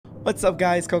What's up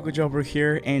guys, Cocojobro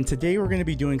here, and today we're going to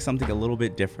be doing something a little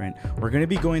bit different. We're going to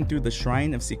be going through the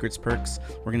Shrine of Secrets perks.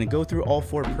 We're going to go through all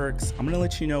 4 perks. I'm going to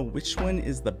let you know which one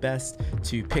is the best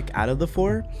to pick out of the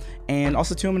 4. And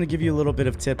also too, I'm going to give you a little bit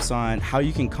of tips on how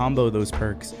you can combo those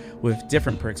perks with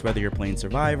different perks, whether you're playing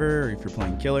Survivor or if you're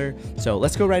playing Killer. So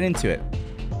let's go right into it.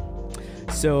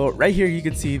 So right here you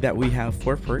can see that we have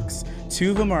 4 perks.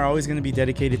 2 of them are always going to be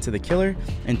dedicated to the killer,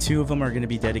 and 2 of them are going to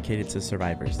be dedicated to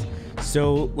survivors.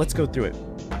 So let's go through it.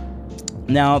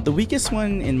 Now the weakest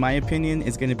one in my opinion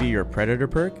is going to be your Predator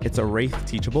perk. It's a Wraith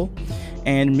teachable,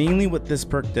 and mainly what this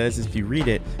perk does is, if you read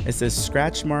it, it says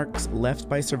scratch marks left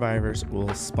by survivors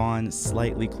will spawn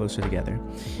slightly closer together.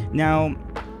 Now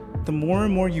the more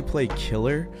and more you play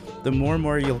Killer, the more and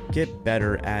more you'll get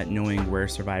better at knowing where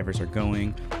survivors are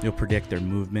going. You'll predict their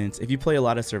movements. If you play a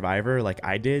lot of Survivor like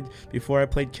I did before I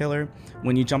played Killer,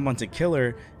 when you jump onto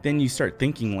Killer, then you start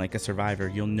thinking like a survivor.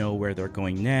 You'll know where they're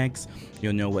going next.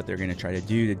 You'll know what they're going to try to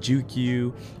do to juke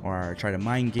you or try to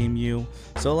mind game you.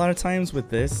 So a lot of times with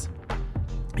this,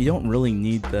 you don't really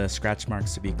need the scratch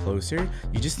marks to be closer.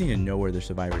 You just need to know where the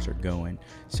survivors are going.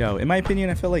 So in my opinion,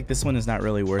 I feel like this one is not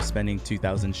really worth spending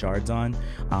 2,000 shards on.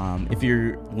 If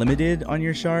you're limited on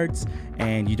your shards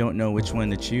and you don't know which one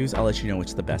to choose, I'll let you know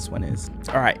which the best one is.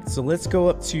 All right, so let's go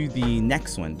up to the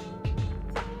next one.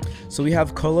 So we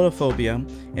have Colophobia,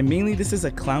 and mainly this is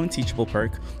a clown teachable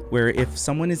perk where if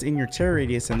someone is in your terror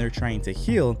radius and they're trying to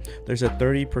heal, there's a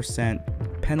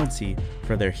 30% penalty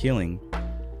for their healing.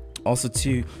 Also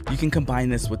too, you can combine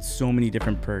this with so many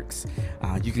different perks.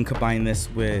 You can combine this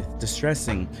with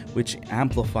Distressing, which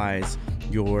amplifies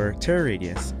your terror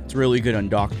radius. It's really good on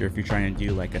Doctor if you're trying to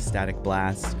do like a static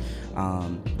blast.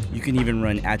 You can even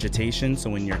run Agitation, so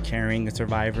when you're carrying a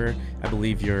survivor, I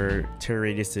believe your terror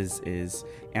radius is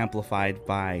amplified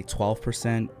by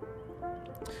 12%.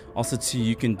 Also too,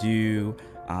 you can do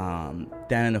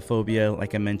Thanatophobia,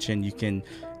 like I mentioned. You can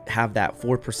have that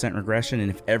 4% regression, and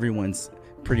if everyone's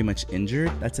pretty much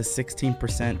injured, that's a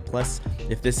 16%, plus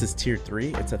if this is tier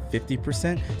 3, it's a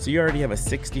 50%, so you already have a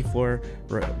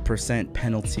 64%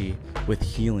 penalty with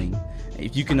healing.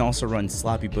 If you can also run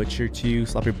Sloppy Butcher too,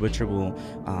 Sloppy Butcher will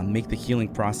make the healing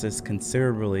process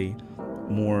considerably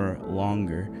more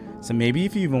longer. So maybe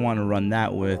if you even want to run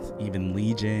that with even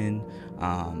Legion,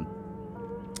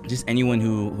 just anyone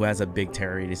who has a big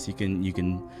terror radius, you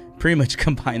can pretty much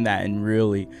combine that and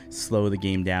really slow the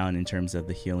game down in terms of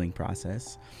the healing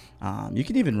process. You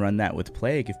can even run that with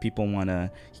Plague if people want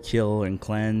to kill and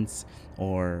cleanse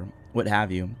or what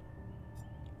have you.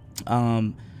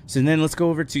 So then let's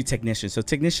go over to Technician. So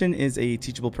Technician is a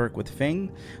teachable perk with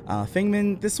Fang.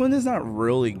 Fangman, this one is not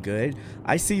really good.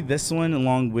 I see this one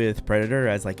along with Predator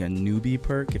as like a newbie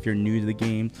perk. If you're new to the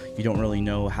game, you don't really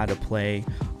know how to play.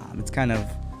 It's kind of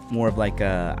more of like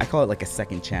a, I call it like a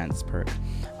second chance perk.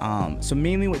 So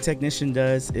mainly what Technician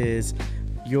does is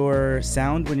your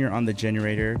sound when you're on the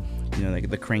generator, you know, like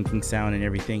the cranking sound and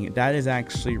everything, that is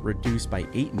actually reduced by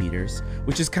 8 meters,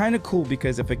 which is kind of cool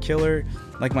because if a killer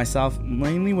like myself,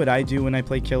 mainly what I do when I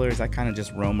play Killer is I kind of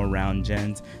just roam around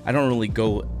gens. I don't really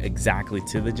go exactly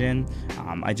to the gen.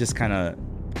 I just kind of,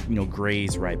 you know,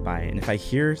 graze right by it, and if I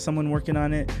hear someone working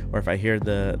on it or if I hear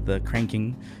the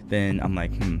cranking, then I'm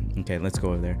like, okay, let's go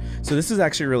over there. So this is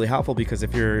actually really helpful because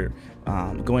if you're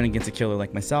going against a killer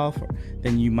like myself,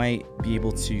 then you might be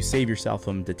able to save yourself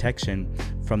from detection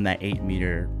from that 8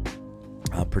 meter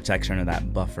protection or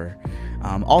that buffer.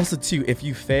 Also too, if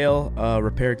you fail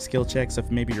repaired skill checks, if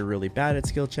maybe you're really bad at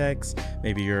skill checks,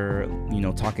 maybe you're, you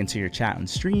know, talking to your chat on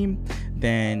stream,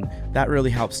 then that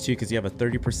really helps too, because you have a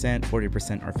 30%,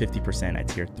 40%, or 50% at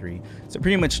tier 3. So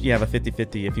pretty much you have a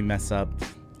 50-50. If you mess up,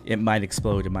 it might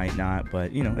explode, it might not,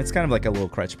 but you know, it's kind of like a little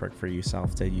crutch perk for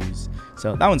yourself to use.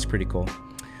 So that one's pretty cool.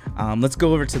 Let's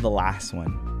go over to the last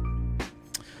one.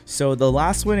 So the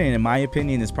last one, and in my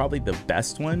opinion is probably the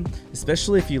best one,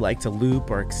 especially if you like to loop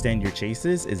or extend your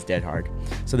chases, is Dead Hard.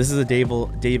 So this is a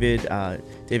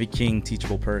David King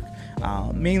teachable perk.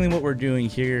 Mainly what we're doing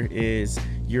here is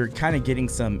you're kind of getting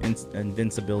some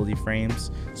invincibility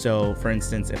frames. So for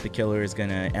instance, if the killer is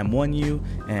gonna M1 you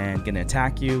and gonna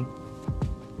attack you,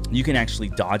 you can actually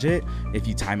dodge it if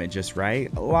you time it just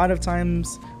right. A lot of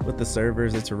times with the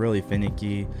servers, it's really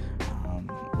finicky.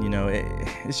 You know,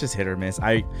 it's just hit or miss.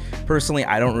 I personally,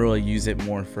 I don't really use it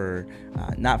more for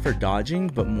not for dodging,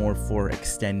 but more for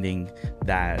extending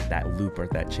that loop or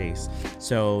that chase.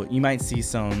 So you might see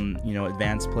some, you know,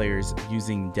 advanced players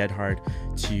using Dead Hard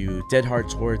to Dead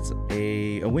Hard towards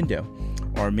a window,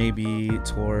 or maybe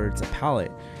towards a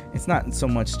pallet, it's not so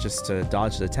much just to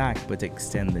dodge the attack, but to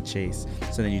extend the chase.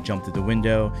 So then you jump through the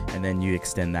window and then you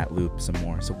extend that loop some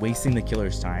more. So wasting the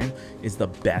killer's time is the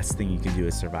best thing you can do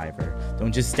as Survivor.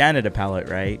 Don't just stand at a pallet,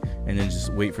 right, and then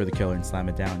just wait for the killer and slam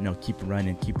it down. No, keep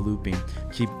running, keep looping,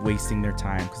 keep wasting their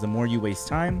time, because the more you waste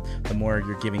time, the more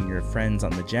you're giving your friends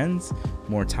on the gens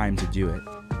more time to do it.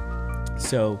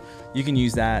 So you can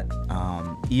use that,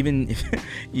 even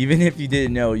if you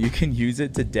didn't know, you can use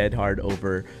it to dead hard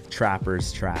over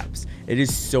trappers' traps. It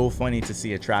is so funny to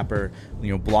see a trapper,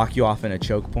 block you off in a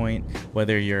choke point,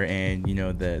 whether you're in,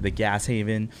 the gas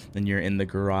haven, then you're in the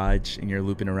garage and you're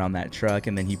looping around that truck,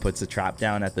 and then he puts a trap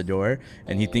down at the door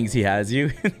and he thinks he has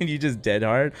you, and then you just dead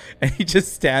hard, and he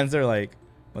just stands there like,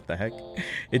 what the heck?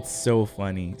 It's so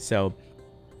funny. So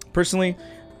personally,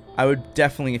 I would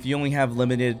definitely, if you only have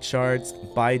limited shards,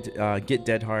 get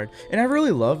dead hard. And I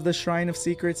really love the Shrine of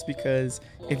Secrets, because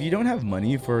if you don't have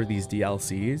money for these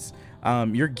DLCs,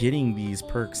 you're getting these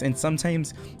perks, and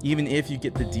sometimes even if you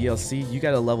get the DLC, you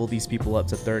got to level these people up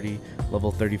to 30,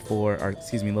 level 34, or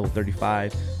excuse me, level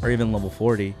 35, or even level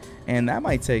 40, and that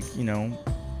might take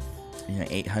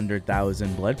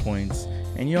 800,000 blood points,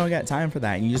 and you don't got time for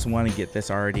that, and you just want to get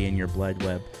this already in your blood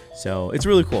web. So it's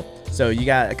really cool. So you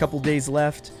got a couple days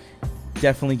left.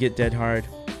 Definitely get dead hard.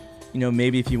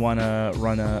 Maybe if you want to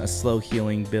run a slow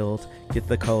healing build, get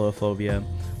the Colophobia.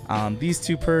 These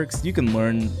two perks, you can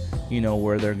learn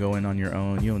where they're going on your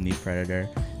own. You don't need Predator.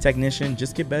 Technician,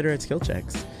 just get better at skill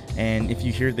checks, and if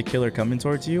you hear the killer coming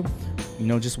towards you,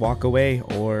 just walk away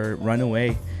or run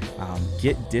away.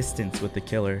 Get distance with the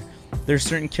killer. There's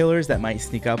certain killers that might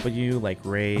sneak up with you, like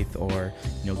Wraith or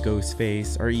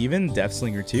Ghostface, or even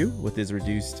Deathslinger 2 with his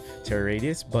reduced terror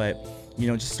radius, but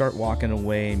just start walking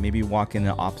away, maybe walk in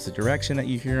the opposite direction that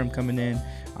you hear him coming in,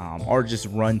 or just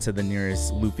run to the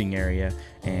nearest looping area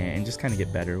and just kind of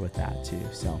get better with that too.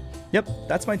 So yep,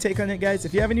 that's my take on it, guys.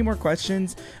 If you have any more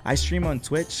questions, I stream on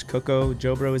Twitch.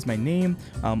 Cocojobro is my name.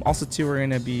 Also too, we're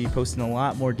gonna be posting a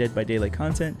lot more Dead by Daylight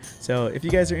content, so if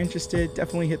you guys are interested,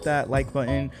 definitely hit that like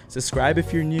button, subscribe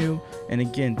if you're new, and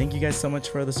again, thank you guys so much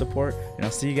for the support, and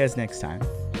I'll see you guys next time.